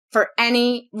for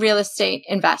any real estate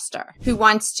investor who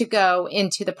wants to go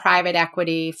into the private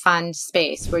equity fund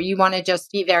space where you want to just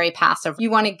be very passive.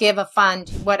 You want to give a fund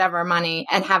whatever money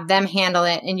and have them handle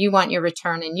it, and you want your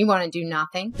return and you want to do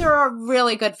nothing. There are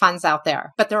really good funds out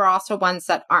there, but there are also ones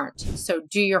that aren't. So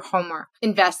do your homework,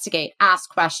 investigate, ask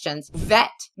questions,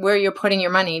 vet where you're putting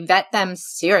your money, vet them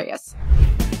serious.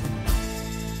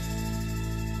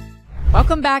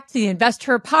 Welcome back to the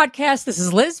InvestHER Podcast. This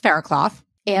is Liz Faircloth.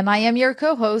 And I am your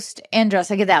co-host,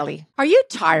 Andressa Gadelli. Are you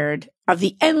tired of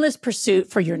the endless pursuit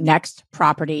for your next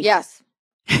property? Yes.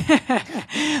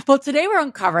 Well, today we're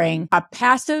uncovering a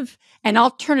passive and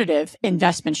alternative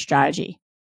investment strategy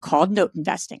called note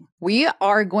investing. We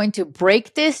are going to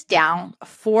break this down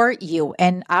for you.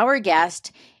 And our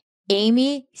guest,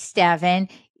 Amy Stavin,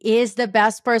 is the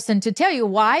best person to tell you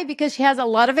why, because she has a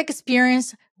lot of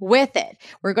experience with it.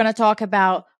 We're going to talk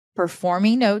about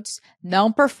performing notes,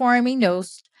 non-performing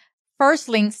notes, first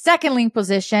lien, second lien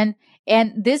position.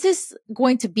 And this is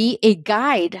going to be a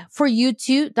guide for you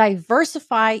to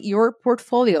diversify your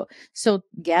portfolio. So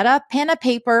get a pen and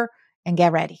paper and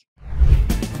get ready.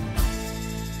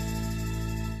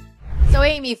 So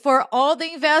Amy, for all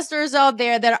the investors out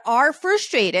there that are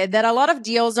frustrated that a lot of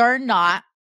deals are not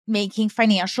making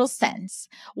financial sense,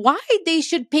 why they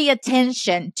should pay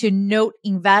attention to note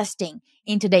investing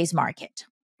in today's market?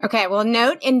 Okay, well,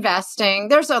 note investing,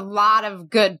 there's a lot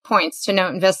of good points to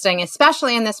note investing,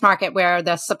 especially in this market where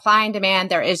the supply and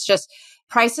demand, there is just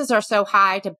prices are so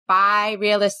high to buy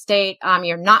real estate.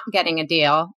 You're not getting a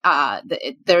deal.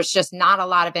 There's just not a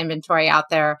lot of inventory out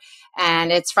there.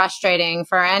 And it's frustrating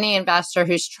for any investor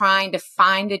who's trying to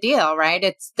find a deal,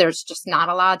 right? There's just not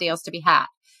a lot of deals to be had.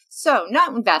 So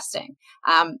note investing,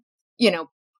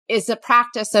 is a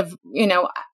practice of,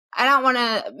 I don't want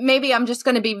to, maybe I'm just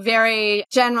going to be very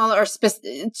general or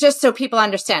specific, just so people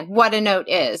understand what a note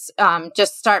is.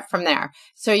 Just start from there.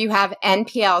 So you have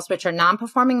NPLs, which are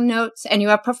non-performing notes, and you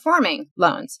have performing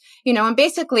loans, and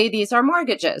basically these are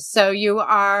mortgages. So you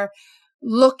are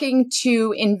looking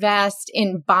to invest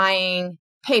in buying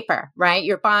paper, right?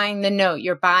 You're buying the note,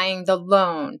 you're buying the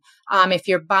loan. If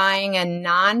you're buying a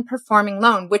non-performing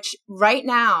loan, which right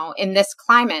now in this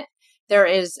climate, there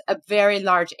is a very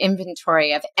large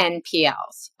inventory of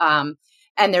NPLs.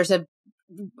 And there's a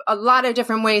lot of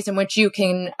different ways in which you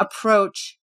can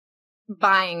approach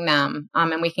buying them.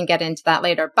 And we can get into that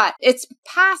later. But it's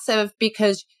passive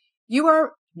because you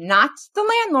are not the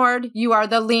landlord, you are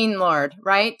the lien lord,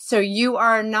 right? So you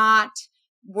are not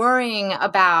worrying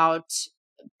about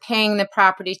paying the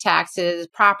property taxes,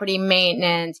 property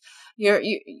maintenance.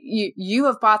 You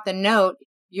have bought the note.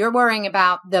 You're worrying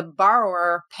about the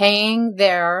borrower paying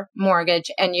their mortgage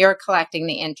and you're collecting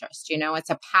the interest. It's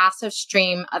a passive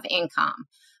stream of income.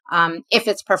 If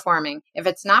it's performing, if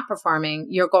it's not performing,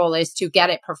 your goal is to get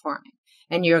it performing,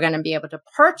 and you're going to be able to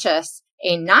purchase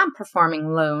a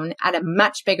non-performing loan at a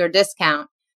much bigger discount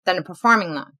than a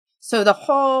performing loan. So the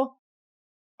whole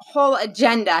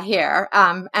agenda here,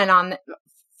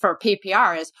 for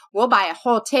PPR is we'll buy a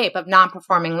whole tape of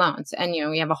non-performing loans. And,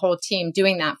 we have a whole team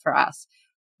doing that for us.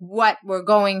 What we're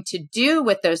going to do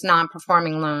with those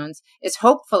non-performing loans is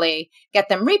hopefully get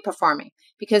them reperforming.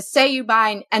 Because say you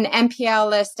buy an NPL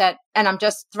list and I'm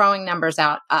just throwing numbers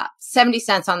out, 70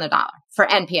 cents on the dollar for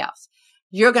NPLs.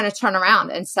 You're going to turn around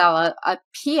and sell a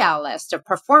PL list of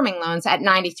performing loans at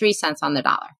 93 cents on the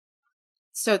dollar.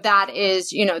 So that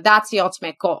is, that's the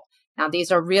ultimate goal. Now,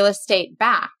 these are real estate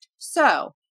backed.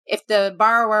 So if the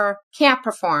borrower can't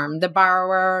perform, the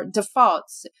borrower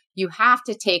defaults, you have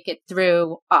to take it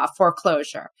through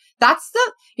foreclosure. That's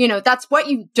that's what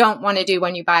you don't want to do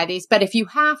when you buy these. But if you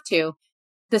have to,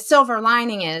 the silver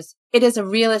lining is it is a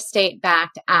real estate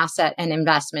backed asset and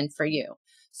investment for you.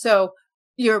 So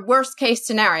your worst case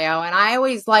scenario, and I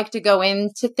always like to go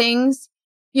into things,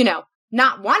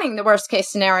 not wanting the worst case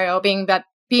scenario but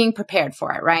being prepared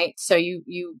for it, right? So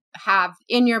you have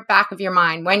in your back of your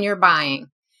mind when you're buying,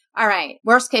 all right,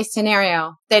 worst case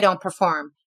scenario, they don't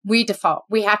perform. We default.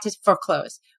 We have to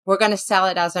foreclose. We're going to sell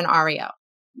it as an REO,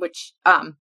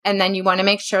 and then you want to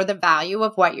make sure the value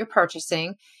of what you're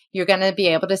purchasing, you're going to be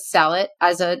able to sell it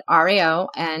as an REO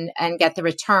and get the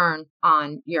return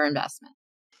on your investment.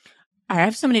 I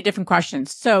have so many different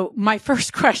questions. So my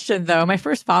first question, though, my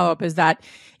first follow-up is that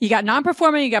you got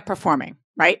non-performing, you got performing,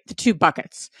 right? The two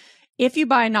buckets. If you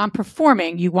buy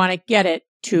non-performing, you want to get it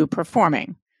to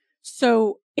performing.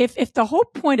 So if the whole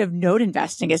point of note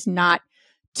investing is not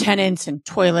tenants and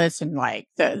toilets and like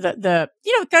the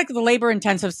labor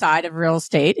intensive side of real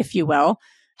estate, if you will,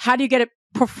 how do you get it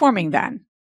performing then?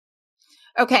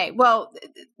 Okay, well,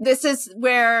 this is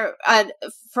where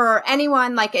for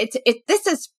anyone, like this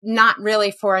is not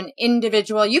really for an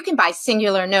individual. You can buy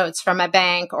singular notes from a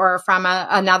bank or from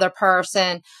another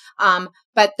person,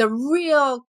 but the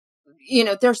real,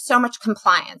 there's so much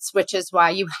compliance, which is why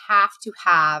you have to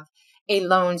have a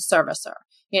loan servicer.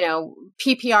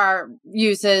 PPR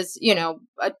uses,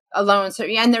 a loan.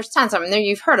 And there's tons of them.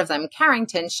 You've heard of them: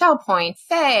 Carrington, Shellpoint,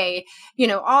 Fay,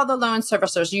 all the loan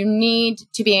servicers. You need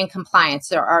to be in compliance.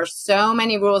 There are so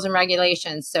many rules and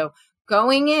regulations. So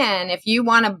going in, if you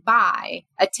want to buy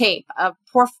a tape of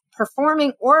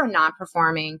performing or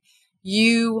non-performing,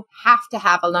 you have to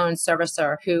have a loan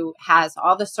servicer who has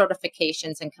all the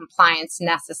certifications and compliance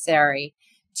necessary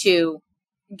to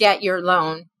get your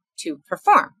loan to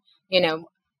perform.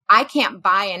 I can't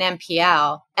buy an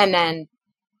MPL and then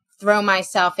throw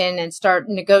myself in and start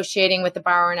negotiating with the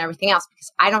borrower and everything else, because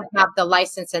I don't have the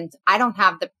license and I don't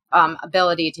have the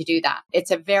ability to do that. It's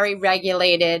a very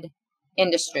regulated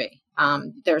industry.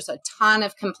 There's a ton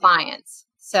of compliance.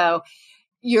 So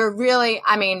you're really,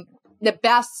 the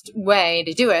best way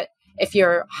to do it, if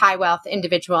you're a high wealth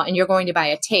individual and you're going to buy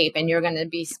a tape and you're going to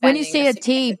be spending. When you say a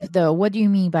tape, though, what do you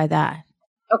mean by that?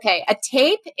 Okay, a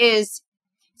tape is,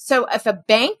 so if a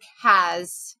bank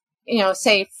has,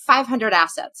 say 500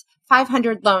 assets,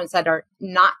 500 loans that are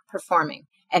not performing,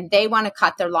 and they want to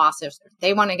cut their losses,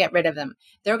 they want to get rid of them,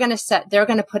 they're going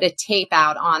to put a tape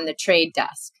out on the trade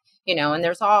desk, and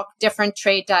there's all different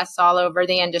trade desks all over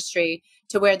the industry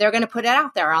to where they're going to put it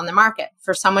out there on the market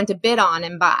for someone to bid on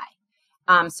and buy.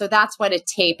 So that's what a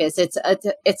tape is. It's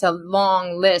a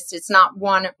long list. It's not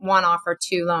one off or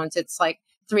two loans. It's like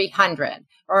 300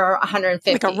 or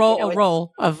 150. Like a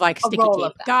roll of like sticky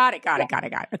tape. Got it.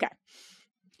 Okay.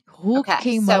 Who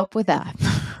came up with that?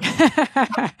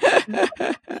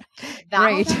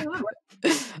 Great.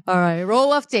 All right.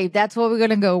 Roll of tape. That's what we're going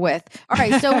to go with. All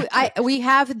right. So we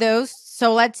have those.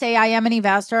 So let's say I am an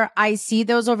investor. I see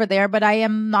those over there, but I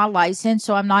am not licensed,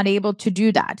 so I'm not able to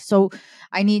do that. So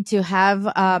I need to have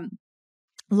a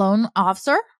loan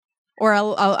officer or a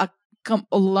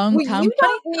loan company. You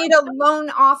don't need a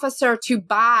loan officer to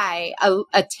buy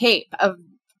a tape of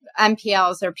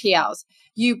MPLs or PLs.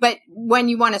 But when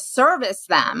you want to service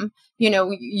them,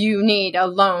 you need a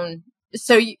loan.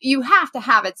 So you have to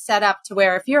have it set up to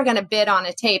where if you're going to bid on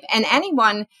a tape, and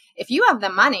anyone, if you have the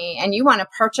money and you want to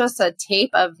purchase a tape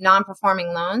of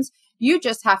non-performing loans, you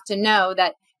just have to know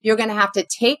that you're going to have to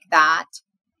take that.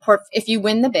 If you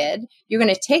win the bid, you're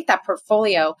going to take that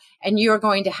portfolio and you're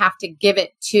going to have to give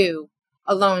it to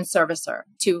a loan servicer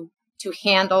to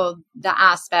handle the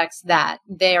aspects that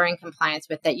they're in compliance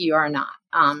with that you are not.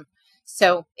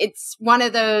 So it's one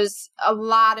of those, a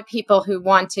lot of people who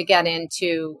want to get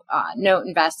into note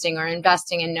investing or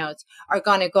investing in notes are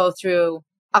going to go through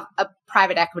a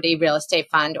private equity real estate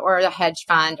fund or a hedge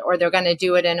fund, or they're going to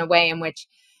do it in a way in which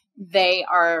they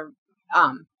are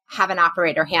have an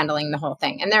operator handling the whole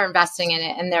thing and they're investing in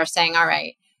it and they're saying, all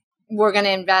right, we're going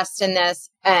to invest in this,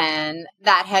 and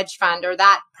that hedge fund or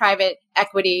that private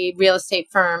equity real estate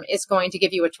firm is going to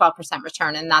give you a 12%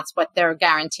 return. And that's what they're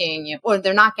guaranteeing you, or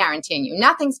they're not guaranteeing you.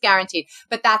 Nothing's guaranteed,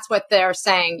 but that's what they're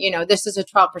saying. This is a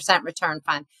 12% return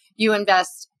fund. You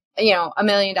invest, $1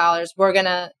 million. We're going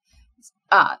to,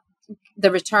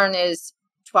 the return is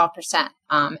 12%.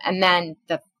 And then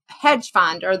the hedge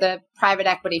fund or the private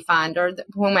equity fund or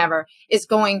whomever is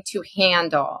going to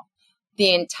handle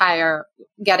the entire,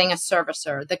 getting a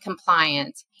servicer, the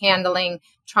compliance, handling,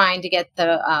 trying to get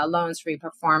the loans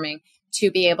re-performing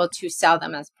to be able to sell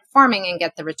them as performing and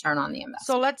get the return on the investment.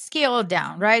 So let's scale it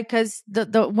down, right? Because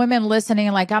the women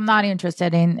listening, like, I'm not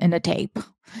interested in a tape.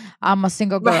 I'm a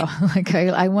single girl. Right. Like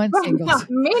I want singles.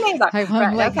 No, me neither. I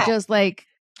want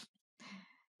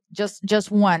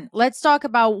just one. Let's talk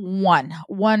about one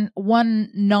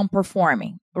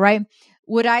non-performing, right?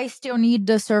 Would I still need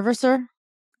the servicer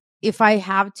if I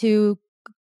have to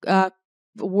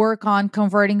work on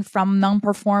converting from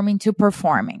non-performing to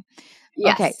performing?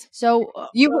 Yes. Okay. So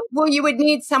you would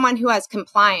need someone who has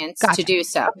compliance to do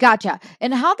so. Gotcha.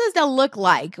 And how does that look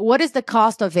like? What is the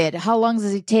cost of it? How long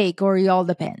does it take, or it all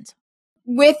depends?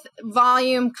 With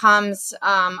volume comes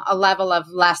a level of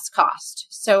less cost.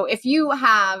 So if you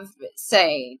have,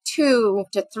 say, 2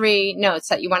 to 3 notes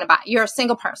that you want to buy, you're a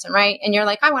single person, right? And you're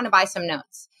like, I want to buy some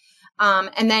notes.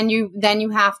 And then you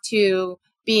have to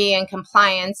be in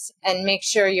compliance and make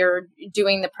sure you're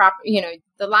doing the proper,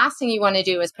 the last thing you want to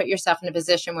do is put yourself in a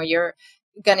position where you're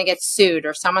going to get sued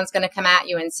or someone's going to come at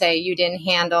you and say you didn't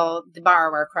handle the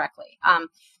borrower correctly.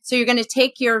 So you're going to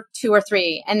take your 2 or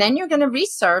 3 and then you're going to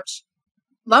research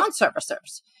loan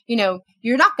servicers.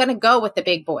 you're not going to go with the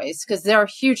big boys because they're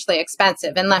hugely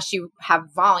expensive unless you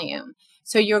have volume.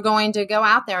 So you're going to go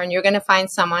out there and you're going to find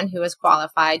someone who is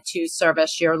qualified to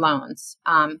service your loans.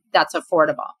 That's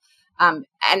affordable. And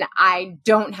I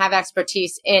don't have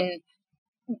expertise in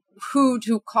who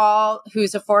to call,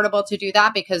 who's affordable to do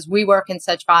that, because we work in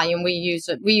such volume. We use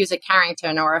a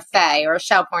Carrington or a Fay or a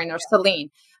Shell Point or Celine.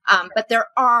 But there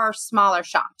are smaller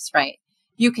shops, right?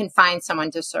 You can find someone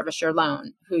to service your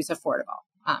loan who's affordable.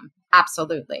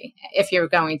 Absolutely. If you're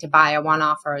going to buy a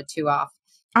one-off or a two-off.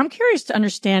 I'm curious to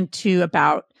understand too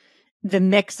about the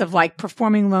mix of like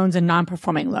performing loans and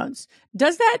non-performing loans.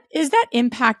 Is that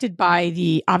impacted by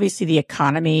obviously the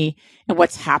economy and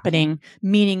what's happening?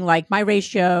 Meaning like my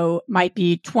ratio might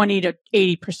be 20 to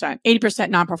 80%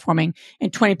 non-performing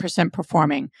and 20%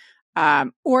 performing.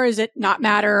 Or is it not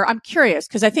matter? I'm curious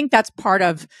because I think that's part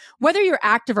of whether you're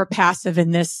active or passive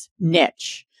in this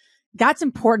niche. That's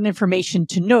important information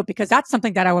to note because that's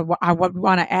something that I would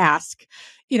want to ask,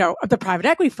 of the private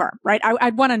equity firm, right?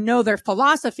 I'd want to know their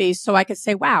philosophy so I could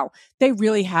say, wow, they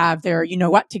really have their,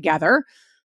 together,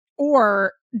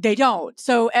 or they don't.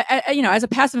 So, as a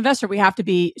passive investor, we have to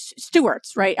be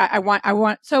stewards, right? I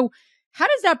want. So how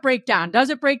does that break down? Does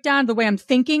it break down the way I'm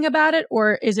thinking about it,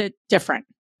 or is it different?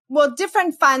 Well,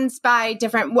 different funds buy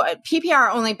different.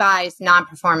 PPR only buys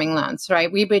non-performing loans,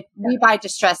 right? We buy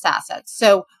distressed assets.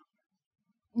 So,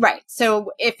 right.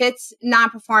 So if it's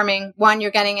non-performing, one,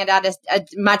 you're getting it at a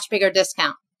much bigger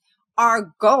discount.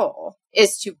 Our goal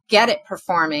is to get it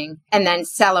performing and then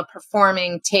sell a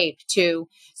performing tape too.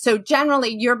 So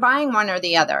generally, you're buying one or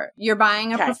the other. You're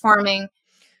buying a performing.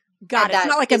 Got it. It's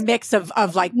not like a mix of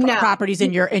like properties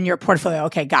in your portfolio.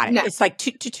 Okay. Got it. No. It's like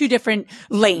two different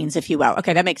lanes, if you will.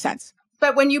 Okay. That makes sense.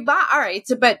 But when you buy, all right.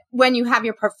 So, but when you have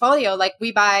your portfolio, like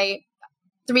we buy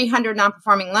 300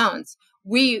 non-performing loans,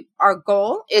 our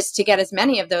goal is to get as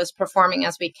many of those performing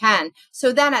as we can.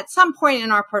 So then at some point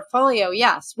in our portfolio,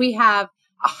 yes, we have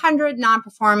 100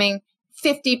 non-performing,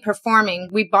 50 performing.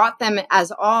 We bought them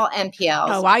as all NPLs.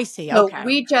 Oh, I see. Okay. So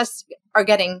we just are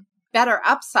getting better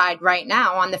upside right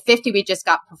now on the 50 we just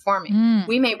got performing.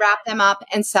 We may wrap them up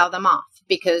and sell them off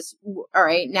because, all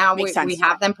right, now we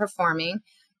have them performing.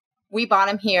 We bought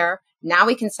them here. Now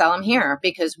we can sell them here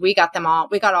because we got them all.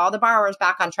 We got all the borrowers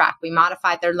back on track. We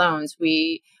modified their loans.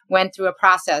 We went through a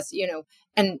process,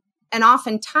 and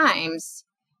oftentimes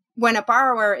when a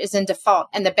borrower is in default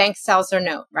and the bank sells their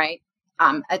note, right?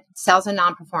 Sells a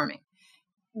non-performing.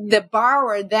 The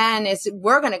borrower then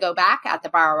we're going to go back at the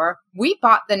borrower. We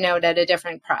bought the note at a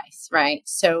different price, right?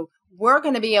 So we're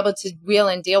going to be able to wheel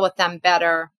and deal with them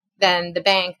better than the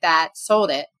bank that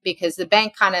sold it because the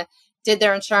bank kind of did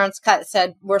their insurance cut,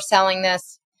 said, we're selling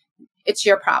this. It's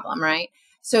your problem, right?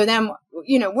 So then,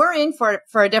 we're in for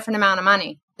a different amount of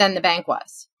money than the bank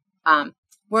was.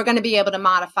 We're going to be able to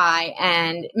modify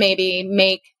and maybe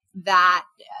make that,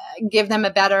 give them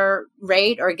a better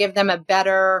rate or give them a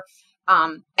better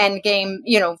end game,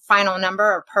 final number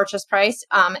or purchase price,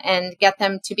 and get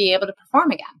them to be able to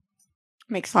perform again.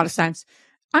 Makes a lot of sense.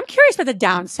 I'm curious about the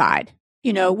downside.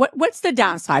 What's the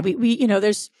downside?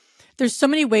 There's so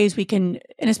many ways we can,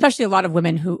 and especially a lot of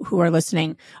women who are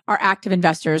listening are active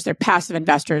investors, they're passive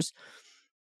investors.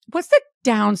 What's the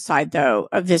downside though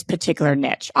of this particular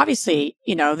niche? Obviously,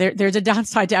 there's a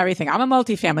downside to everything. I'm a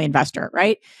multifamily investor,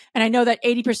 right? And I know that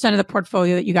 80% of the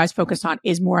portfolio that you guys focus on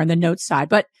is more on the note side,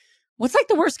 but what's like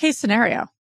the worst case scenario?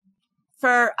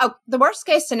 For the worst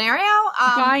case scenario?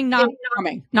 Buying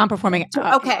non-performing.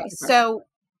 Okay. So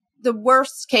the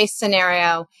worst case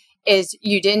scenario is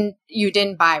you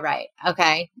didn't buy right.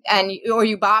 Okay. Or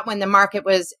you bought when the market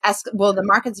was, the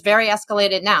market's very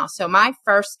escalated now. So my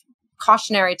first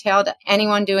cautionary tale to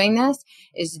anyone doing this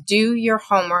is do your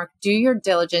homework, do your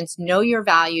diligence, know your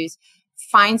values,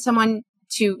 find someone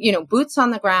to, boots on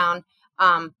the ground,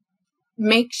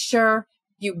 make sure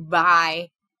you buy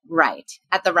right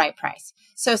at the right price.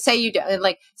 So say you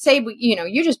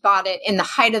just bought it in the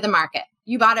height of the market.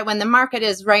 You bought it when the market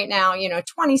is right now,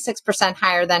 26%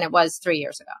 higher than it was 3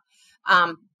 years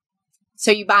ago.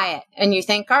 So you buy it and you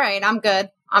think, all right, I'm good.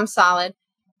 I'm solid.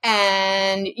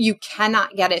 And you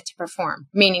cannot get it to perform,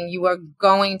 meaning you are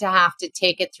going to have to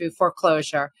take it through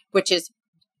foreclosure, which is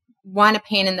a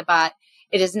pain in the butt.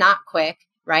 It is not quick,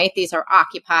 right? These are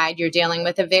occupied. You're dealing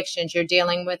with evictions. You're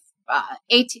dealing with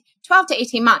 12 to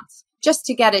 18 months just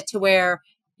to get it to where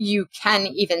you can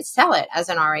even sell it as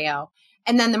an REO.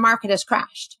 And then the market has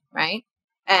crashed, right?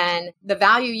 And the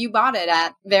value you bought it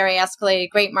at, very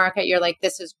escalated, great market. You're like,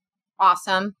 this is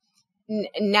awesome.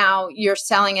 Now you're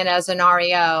selling it as an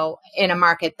REO in a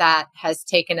market that has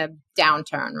taken a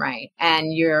downturn, right?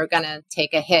 And you're going to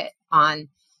take a hit on,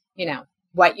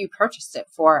 what you purchased it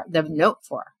for, the note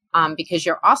for, because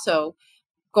you're also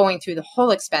going through the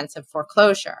whole expense of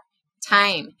foreclosure,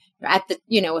 time at the,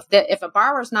 if a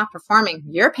borrower is not performing,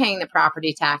 you're paying the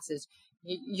property taxes,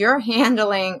 you're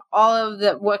handling all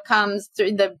of what comes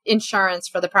through the insurance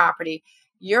for the property,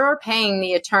 you're paying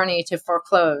the attorney to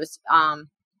foreclose.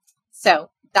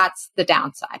 So that's the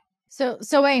downside.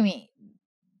 So Amy,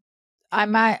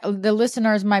 the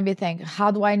listeners might be thinking,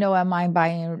 how do I know am I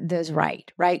buying this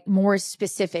right? More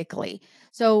specifically.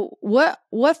 So what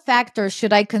factors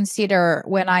should I consider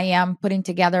when I am putting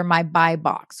together my buy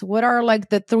box? What are like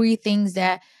the 3 things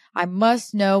that I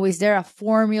must know? Is there a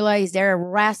formula? Is there a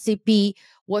recipe?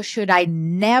 What should I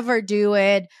never do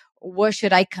it? What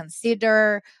should I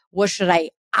consider? What should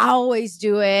I always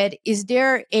do it? Is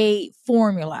there a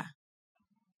formula?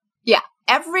 Yeah.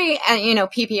 Every,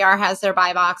 PPR has their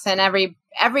buy box, and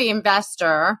every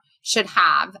investor should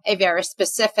have a very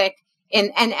specific,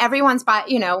 and everyone's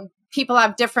people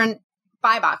have different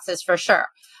buy boxes for sure.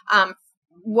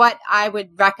 What I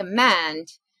would recommend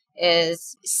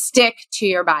is stick to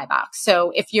your buy box.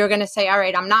 So if you're going to say, all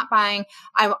right, I'm not buying,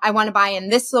 I want to buy in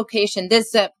this location,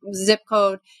 this zip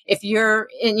code. If you're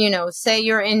in, say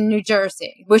you're in New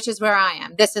Jersey, which is where I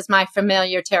am, this is my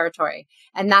familiar territory.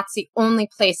 And that's the only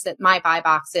place that my buy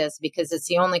box is, because it's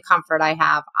the only comfort I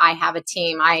have. I have a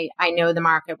team. I know the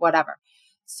market, whatever.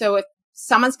 So if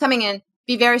someone's coming in,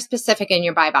 be very specific in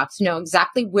your buy box. Know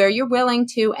exactly where you're willing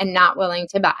to and not willing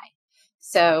to buy.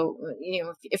 So,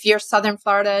 if you're Southern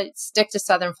Florida, stick to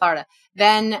Southern Florida.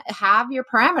 Then have your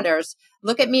parameters.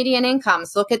 Look at median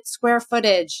incomes, look at square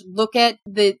footage, look at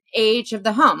the age of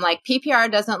the home. Like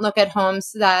PPR doesn't look at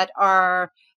homes that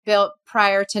are built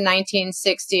prior to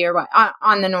 1960 or what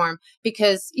on the norm,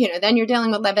 because, then you're dealing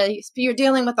with levies, you're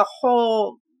dealing with a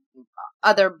whole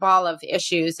other ball of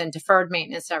issues and deferred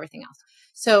maintenance and everything else.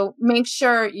 So make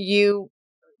sure you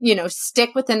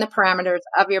stick within the parameters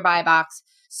of your buy box.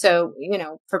 So,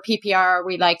 for PPR,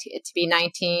 we like it to be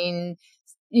 19,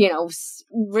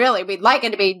 really, we'd like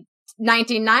it to be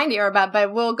 1990 or about,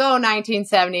 but we'll go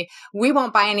 1970. We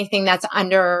won't buy anything that's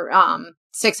under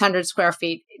 600 square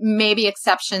feet, maybe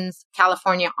exceptions,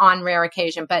 California on rare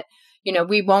occasion, but,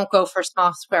 we won't go for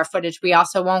small square footage. We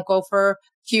also won't go for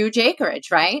huge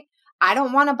acreage, right? I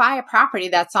don't want to buy a property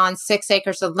that's on 6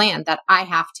 acres of land that I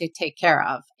have to take care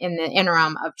of in the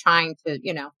interim of trying to,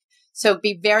 so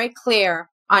be very clear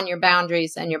on your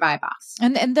boundaries and your buy box.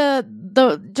 And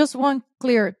the just one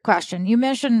clear question. You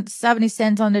mentioned 70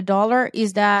 cents on the dollar.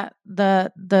 Is that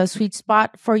the sweet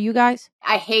spot for you guys?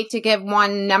 I hate to give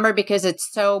one number because it's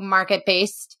so market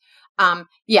based.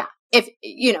 Yeah. If,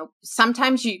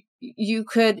 sometimes you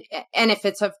could, and if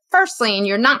it's a first lien,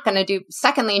 you're not going to do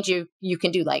second liens. You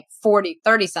can do like 40,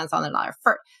 30 cents on the dollar.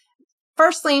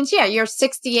 First liens, yeah, you're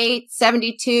 68,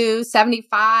 72,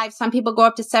 75. Some people go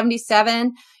up to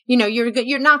 77.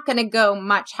 You're not going to go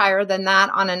much higher than that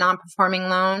on a non-performing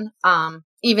loan.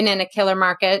 Even in a killer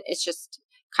market, it's just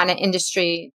kind of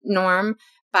industry norm.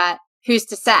 But who's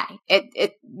to say?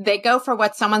 They go for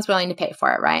what someone's willing to pay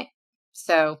for it, right?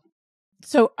 So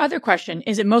other question,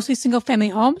 is it mostly single family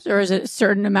homes, or is it a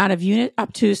certain amount of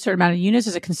up to a certain amount of units?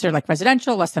 Is it considered like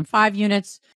residential, less than 5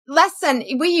 units?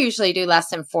 We usually do less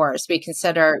than 4s. We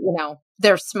consider,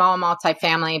 they're small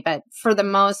multifamily, but for the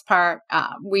most part,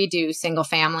 we do single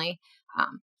family.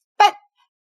 But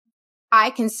I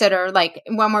consider, like,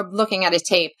 when we're looking at a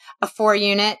tape, a 4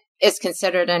 unit is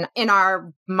considered in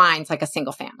our minds like a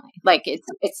single family. Like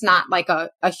it's not like a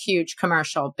huge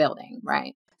commercial building,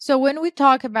 right? So when we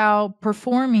talk about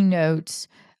performing notes,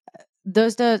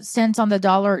 does the cents on the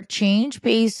dollar change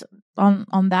based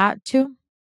on that too?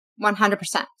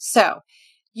 100%. So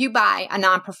you buy a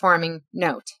non-performing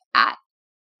note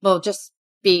will just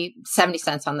be 70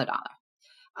 cents on the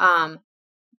dollar.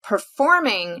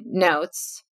 Performing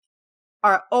notes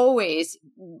are always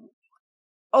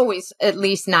at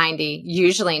least 90,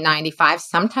 usually 95,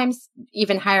 sometimes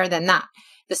even higher than that.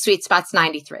 The sweet spot's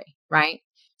 93, right?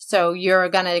 So you're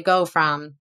going to go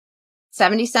from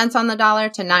 70 cents on the dollar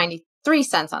to 93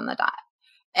 cents on the dollar.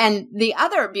 And the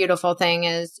other beautiful thing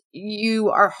is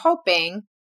you are hoping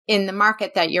in the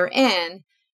market that you're in,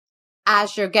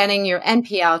 as you're getting your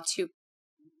NPL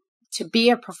to be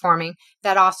a performing,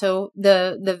 that also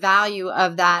the value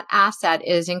of that asset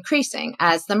is increasing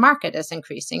as the market is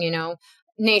increasing.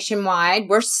 Nationwide,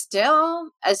 we're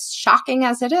still, as shocking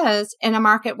as it is, in a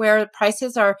market where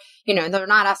prices are, they're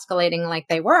not escalating like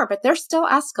they were, but they're still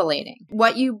escalating.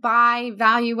 What you buy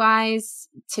value-wise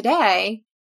today,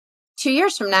 2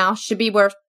 years from now, should be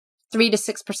worth 3 to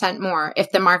 6% more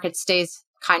if the market stays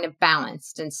kind of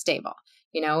balanced and stable.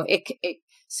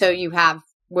 So you have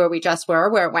where we just were,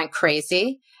 where it went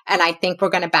crazy. And I think we're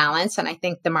going to balance. And I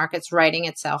think the market's righting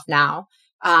itself now.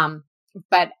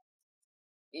 But,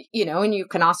 and you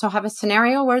can also have a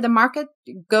scenario where the market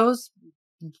goes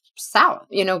south,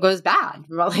 goes bad,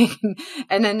 really,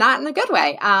 and then not in a good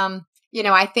way.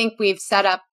 I think we've set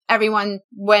up everyone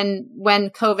when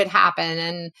COVID happened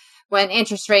and when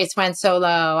interest rates went so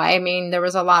low. I mean, there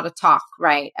was a lot of talk,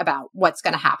 right, about what's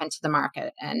going to happen to the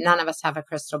market, and none of us have a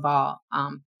crystal ball.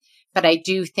 But I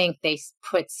do think they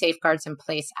put safeguards in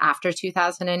place after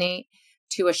 2008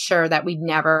 to assure that we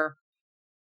never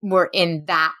were in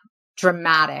that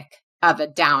dramatic of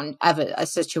a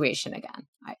situation again.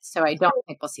 So I don't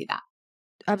think we'll see that.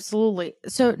 Absolutely.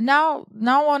 So now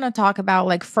I want to talk about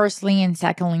like first lien and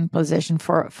second lien position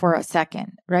for a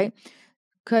second, right?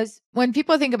 Because when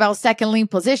people think about second lien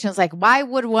positions, like why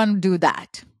would one do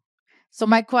that? So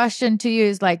my question to you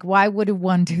is like, why would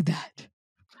one do that?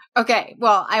 Okay.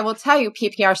 Well, I will tell you,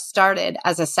 PPR started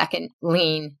as a second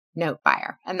lien note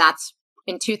buyer, and that's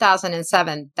in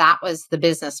 2007. That was the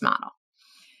business model.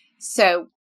 So,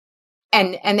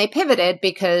 and they pivoted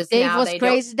because Dave now was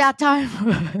crazy that time.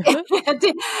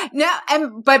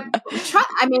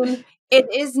 It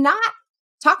is not.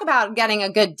 Talk about getting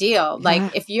a good deal.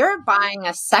 Like if you're buying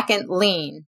a second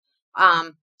lien,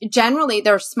 generally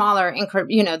they're smaller.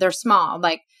 They're small.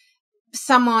 Like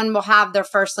someone will have their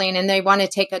first lien and they want to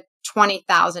take a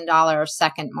 $20,000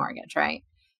 second mortgage, right?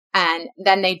 And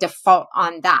then they default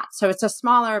on that. So it's a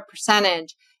smaller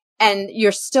percentage. And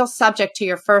you're still subject to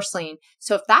your first lien.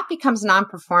 So if that becomes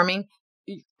non-performing,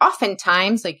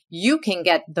 oftentimes like you can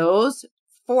get those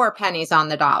 4 pennies on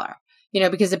the dollar,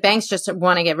 because the banks just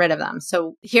want to get rid of them.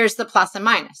 So here's the plus and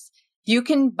minus. You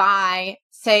can buy,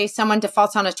 say someone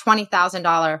defaults on a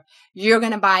 $20,000, you're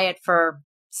going to buy it for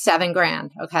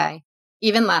 $7,000. Okay.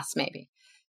 Even less maybe.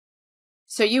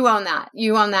 So you own that.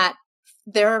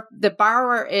 The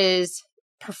borrower is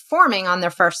performing on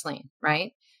their first lien,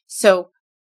 right? So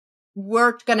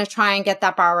we're going to try and get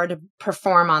that borrower to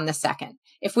perform on the second.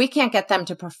 If we can't get them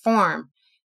to perform,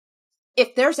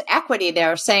 if there's equity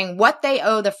there saying what they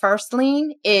owe the first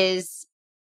lien is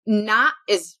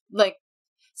like,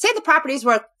 say the property's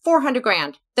worth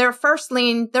 $400,000. Their first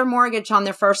lien, their mortgage on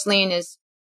their first lien is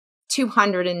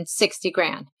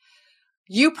 $260,000.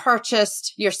 You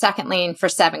purchased your second lien for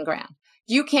 $7,000.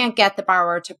 You can't get the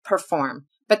borrower to perform,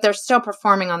 but they're still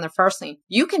performing on their first lien.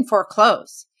 You can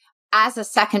foreclose. As a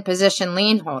second position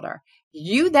lien holder,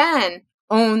 you then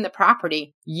own the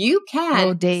property. You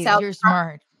can Dave, sell. You're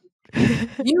smart.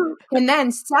 You can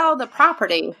then sell the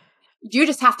property. You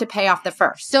just have to pay off the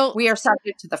first. So we are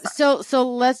subject to the first. So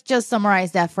let's just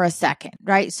summarize that for a second,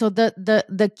 right? So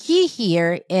the key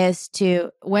here is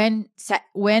to when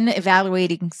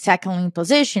evaluating second lien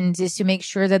positions is to make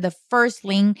sure that the first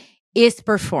lien is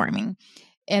performing.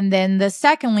 And then the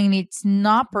second lien, it's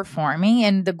not performing.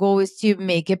 And the goal is to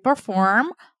make it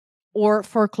perform or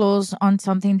foreclose on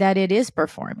something that it is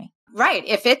performing. Right.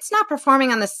 If it's not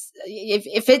performing on this,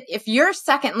 if your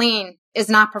second lien is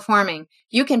not performing,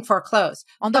 you can foreclose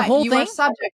on the whole thing. Are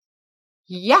subject.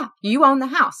 Yeah, you own the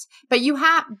house, but you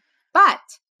have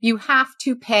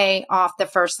to pay off the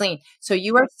first lien. So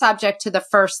you are subject to the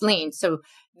first lien. So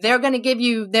they're going to give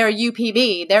you their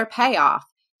UPB, their payoff.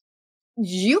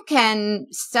 You can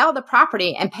sell the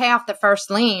property and pay off the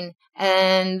first lien,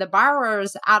 and the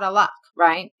borrower's out of luck,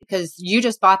 right? Because you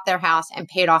just bought their house and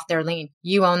paid off their lien.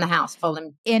 You own the house full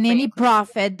and any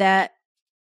profit that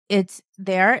it's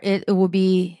there, it will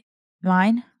be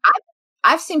mine.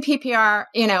 I've seen PPR,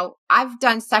 I've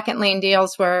done second lien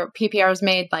deals where PPR's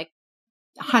made like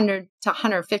 100 to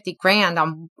 150 grand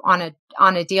on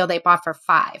a deal they bought for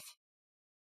 $5.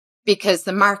 Because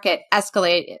the market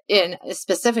escalate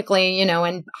specifically,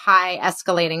 in high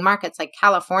escalating markets like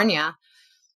California,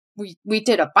 we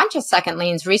did a bunch of second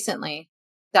liens recently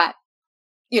that,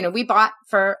 we bought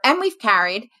for, and we've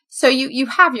carried. So you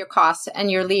have your costs and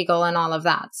your legal and all of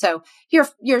that. So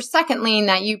your second lien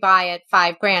that you buy at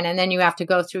 $5,000 and then you have to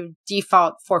go through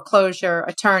default, foreclosure,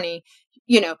 attorney,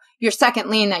 your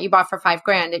second lien that you bought for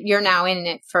 $5,000, you're now in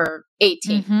it for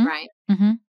 18, right?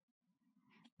 Mm-hmm.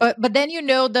 But then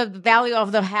the value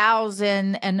of the house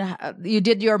and you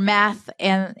did your math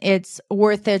and it's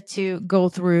worth it to go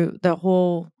through the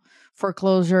whole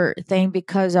foreclosure thing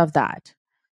because of that.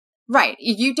 Right.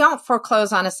 You don't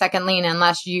foreclose on a second lien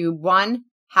unless you, one,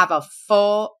 have a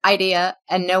full idea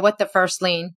and know what the first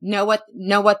lien, know what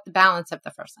the balance of the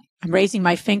first lien. I'm raising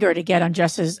my finger to get on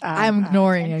Jess's. I'm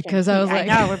ignoring it because I was like,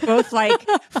 I know we're both like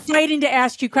fighting to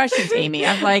ask you questions, Amy.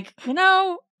 I'm like,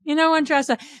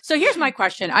 Andressa. So here's my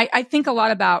question. We think a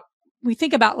lot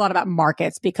about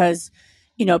markets because,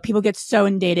 people get so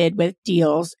inundated with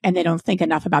deals and they don't think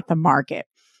enough about the market,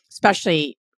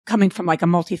 especially coming from like a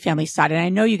multifamily side. And I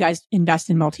know you guys invest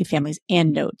in multifamilies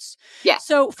and notes. Yeah.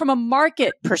 So from a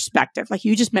market perspective, like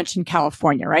you just mentioned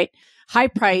California, right? High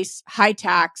price, high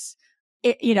tax,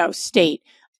 state.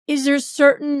 Is there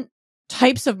certain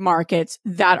types of markets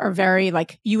that are very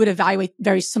like you would evaluate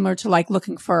very similar to like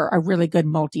looking for a really good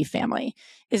multifamily?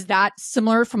 Is that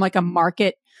similar from like a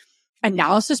market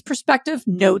analysis perspective,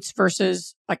 notes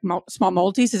versus like small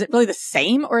multis? Is it really the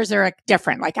same or is there a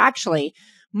different? Like actually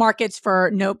markets for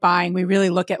note buying, we really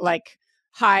look at like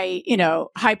high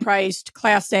priced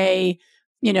class A,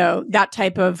 that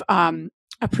type of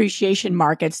appreciation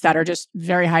markets that are just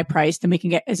very high priced and we can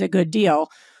get as a good deal.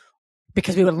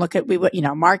 Because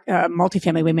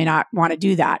multifamily, we may not want to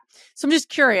do that. So I'm just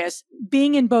curious,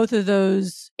 being in both of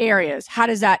those areas, how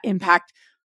does that impact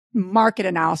market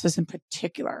analysis in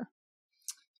particular?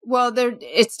 Well,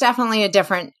 it's definitely a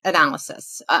different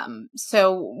analysis.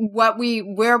 So where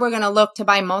we're going to look to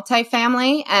buy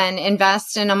multifamily and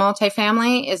invest in a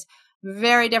multifamily is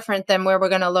very different than where we're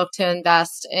going to look to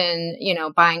invest in,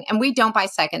 buying, and we don't buy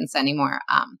seconds anymore.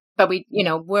 But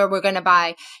where we're going to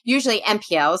buy, usually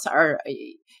NPLs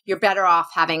you're better off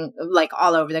having like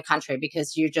all over the country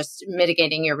because you're just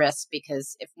mitigating your risk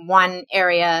because if one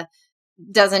area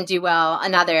doesn't do well,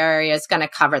 another area is going to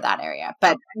cover that area.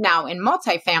 But now in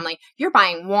multifamily, you're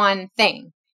buying one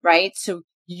thing, right? So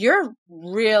you're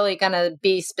really going to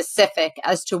be specific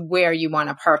as to where you want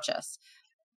to purchase.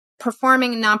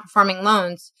 Performing and non-performing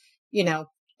loans,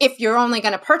 if you're only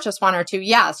going to purchase one or two,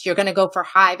 yes, you're going to go for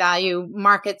high value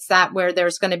markets where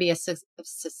there's going to be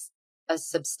a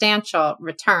substantial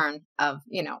return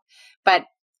but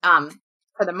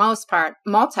for the most part,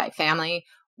 multifamily,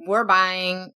 we're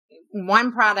buying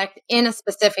one product in a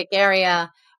specific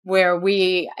area where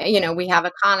we have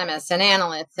economists and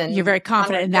analysts and you're very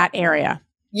confident in that area.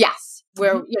 Yes.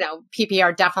 Where,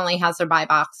 PPR definitely has their buy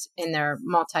box in their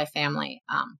multifamily.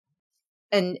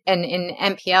 And in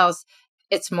NPLs,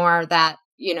 it's more that,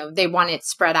 they want it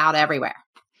spread out everywhere.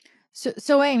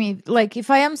 So Amy, like if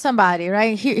I am somebody,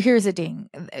 right? Here's the thing.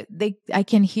 I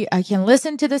can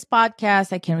listen to this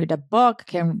podcast. I can read a book,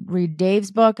 I can read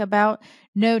Dave's book about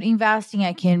note investing.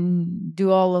 I can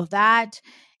do all of that.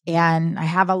 And I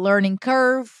have a learning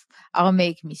curve. I'll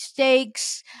make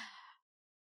mistakes.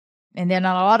 And then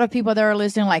a lot of people that are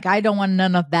listening, like, I don't want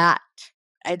none of that.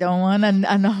 I don't want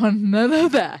none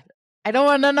of that. I don't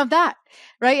want none of that.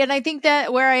 Right. And I think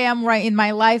that where I am right in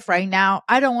my life right now,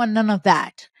 I don't want none of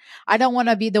that. I don't want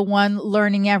to be the one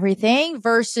learning everything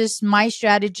versus my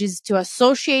strategy is to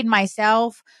associate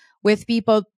myself with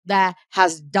people that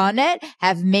has done it,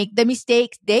 have made the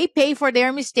mistakes. They pay for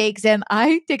their mistakes and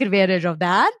I take advantage of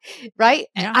that. Right.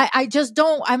 Yeah. I just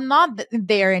don't, I'm not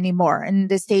there anymore in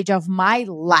the stage of my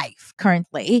life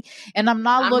currently. And I'm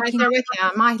looking right there with you,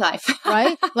 my life.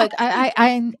 Right. Like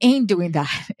I ain't doing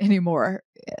that anymore.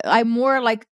 I'm more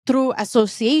like through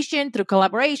association, through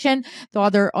collaboration, to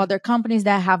other companies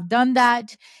that have done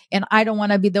that. And I don't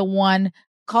want to be the one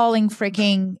calling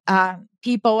freaking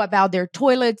people about their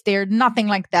toilets. They're nothing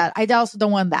like that. I also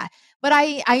don't want that. But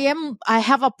I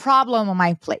have a problem on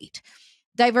my plate.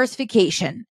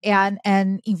 Diversification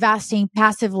and investing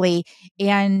passively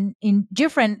and in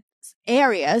different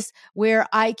areas where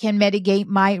I can mitigate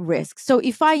my risk. So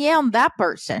if I am that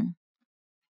person,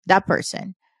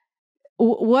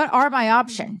 what are my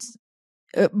options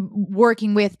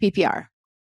working with PPR?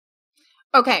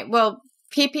 Okay, well,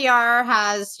 PPR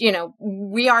has,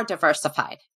 we are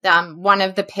diversified. One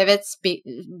of the pivots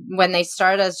when they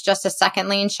start as just a second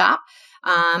lien shop.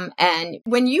 And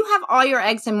when you have all your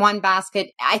eggs in one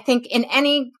basket, I think in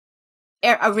any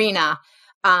arena,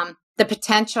 the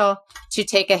potential to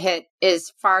take a hit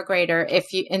is far greater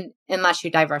unless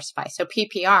you diversify. So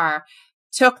PPR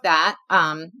took that,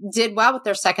 did well with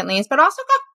their second liens, but also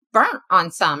got burnt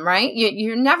on some, right?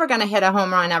 You're never going to hit a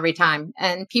home run every time.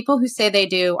 And people who say they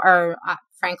do are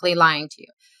frankly lying to you.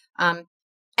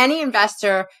 Any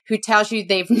investor who tells you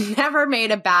they've never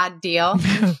made a bad deal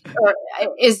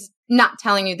is not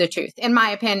telling you the truth. In my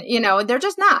opinion, they're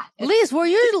just not. Liz, were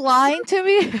you lying to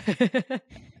me?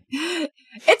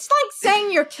 It's like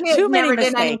saying your kid never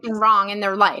did anything wrong in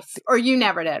their life, or you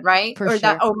never did, right? For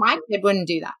sure. My kid wouldn't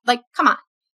do that. Like, come on.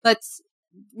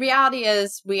 Reality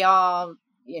is we all,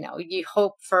 you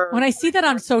hope for. When I see that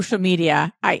on social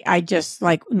media, I just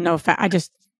like, I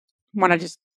just want to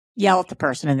just yell at the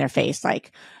person in their face.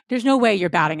 Like, there's no way you're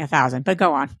batting 1,000, but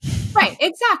go on. Right.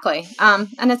 Exactly.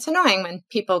 And it's annoying when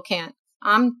people can't.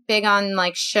 I'm big on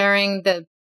like sharing the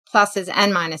pluses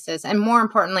and minuses. And more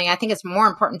importantly, I think it's more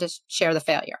important to share the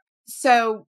failure.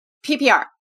 So PPR,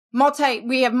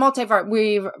 we have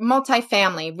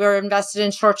multifamily. We're invested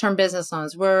in short-term business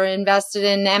loans. We're invested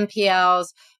in NPLs,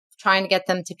 trying to get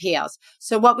them to PLs.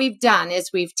 So what we've done is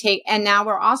and now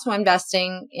we're also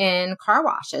investing in car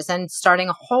washes and starting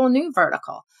a whole new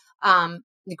vertical,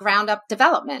 the ground up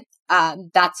development.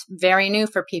 That's very new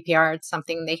for PPR. It's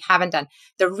something they haven't done.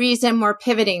 The reason we're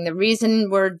pivoting, the reason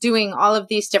we're doing all of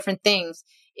these different things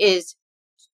is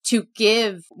to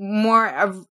give more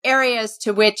of areas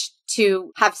to which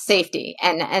to have safety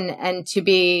and to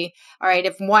be, all right,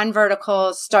 if one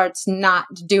vertical starts not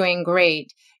doing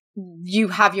great, you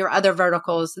have your other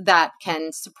verticals that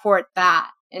can support that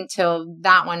until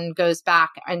that one goes back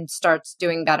and starts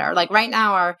doing better. Like right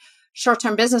now, our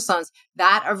short-term business loans,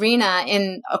 that arena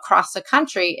across the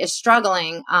country is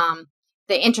struggling.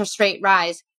 The interest rate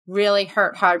rise really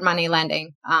hurt hard money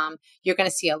lending. You're going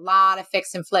to see a lot of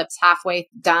fix and flips halfway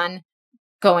done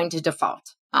going to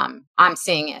default. I'm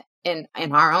seeing it in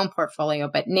our own portfolio,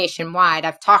 but nationwide,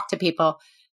 I've talked to people.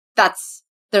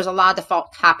 There's a lot of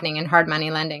default happening in hard money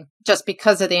lending just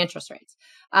because of the interest rates.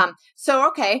 So,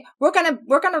 okay, we're going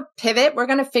to pivot. We're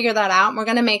going to figure that out. We're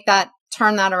going to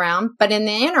turn that around. But in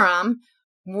the interim,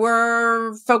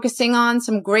 we're focusing on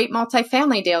some great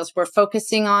multifamily deals. We're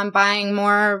focusing on buying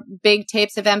more big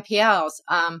tapes of NPLs.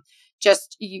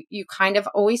 You kind of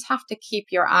always have to keep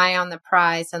your eye on the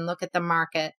prize and look at the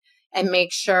market and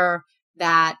make sure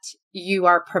that you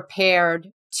are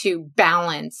prepared to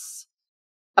balance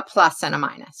a plus and a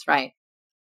minus, right?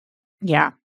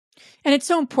 Yeah. And it's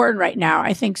so important right now.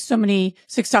 I think so many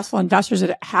successful investors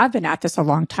that have been at this a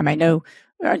long time. I know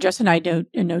Justin, I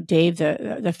know Dave,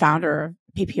 the founder of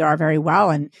PPR very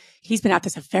well, and he's been at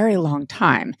this a very long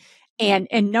time.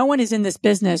 And no one is in this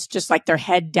business just like their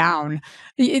head down.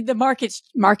 The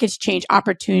markets change,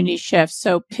 opportunity shifts.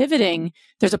 So pivoting,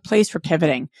 there's a place for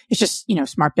pivoting. It's just,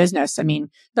 smart business. I mean,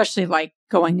 especially like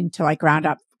going into like ground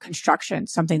up construction,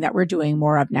 something that we're doing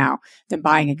more of now than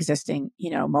buying existing,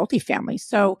 multifamily.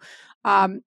 So,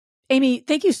 Amy,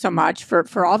 thank you so much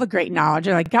for all the great knowledge.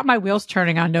 I got my wheels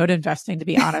turning on note investing, to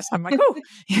be honest. I'm like, oh,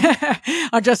 yeah.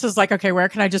 I'm just as like, okay, where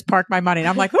can I just park my money? And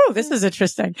I'm like, oh, this is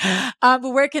interesting. But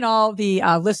where can all the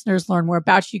listeners learn more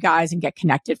about you guys and get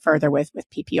connected further with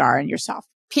PPR and yourself?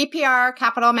 PPR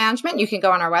Capital Management. You can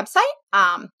go on our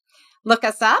website. Look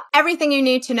us up. Everything you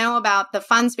need to know about the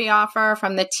funds we offer,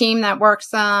 from the team that works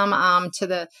them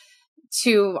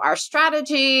to our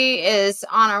strategy, is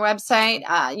on our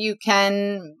website. You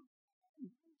can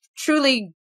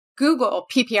truly Google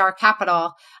PPR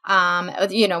Capital.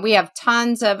 We have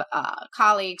tons of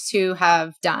colleagues who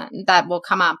have done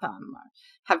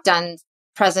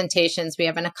presentations. We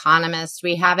have an economist.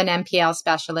 We have an NPL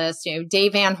specialist.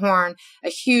 Dave Van Horn, a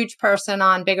huge person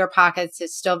on Bigger Pockets,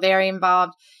 is still very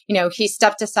involved. He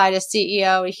stepped aside as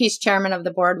CEO. He's chairman of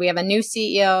the board. We have a new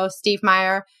CEO, Steve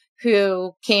Meyer,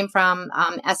 who came from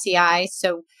SEI.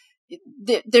 So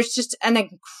there's just an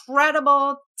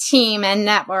incredible team and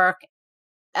network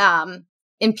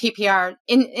in PPR.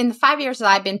 In the 5 years that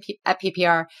I've been at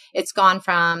PPR, it's gone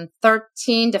from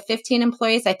 13 to 15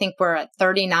 employees. I think we're at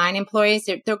 39 employees.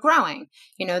 They're growing.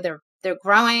 They're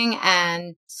growing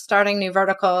and starting new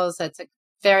verticals. It's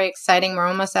very exciting. We're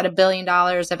almost at $1 billion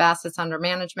of assets under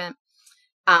management.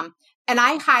 And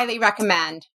I highly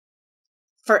recommend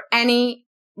for any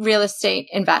real estate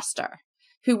investor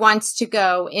who wants to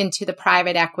go into the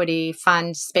private equity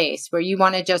fund space, where you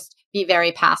want to just be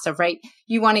very passive, right?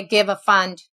 You want to give a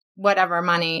fund whatever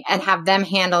money and have them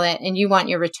handle it, and you want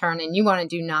your return and you want to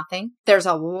do nothing. There's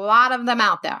a lot of them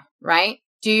out there, right?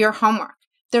 Do your homework.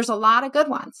 There's a lot of good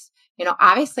ones.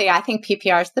 Obviously, I think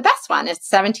PPR is the best one. It's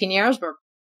 17 years. We're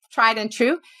tried and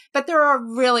true, but there are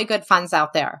really good funds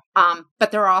out there.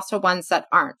 But there are also ones that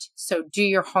aren't. So do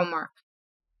your homework,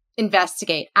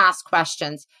 investigate, ask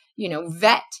questions,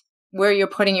 vet where you're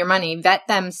putting your money, vet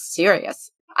them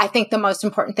serious. I think the most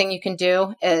important thing you can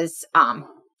do is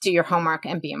do your homework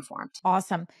and be informed.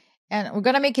 Awesome. And we're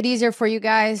going to make it easier for you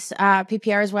guys.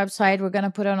 PPR's website, we're going to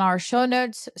put on our show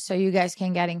notes so you guys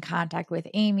can get in contact with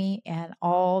Amy and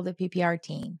all the PPR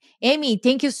team. Amy,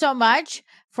 thank you so much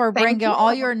for bringing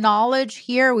all your knowledge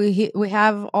here. We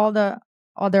have all the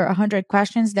other 100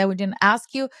 questions that we didn't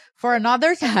ask you for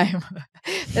another time.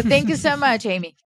 But thank you so much, Amy.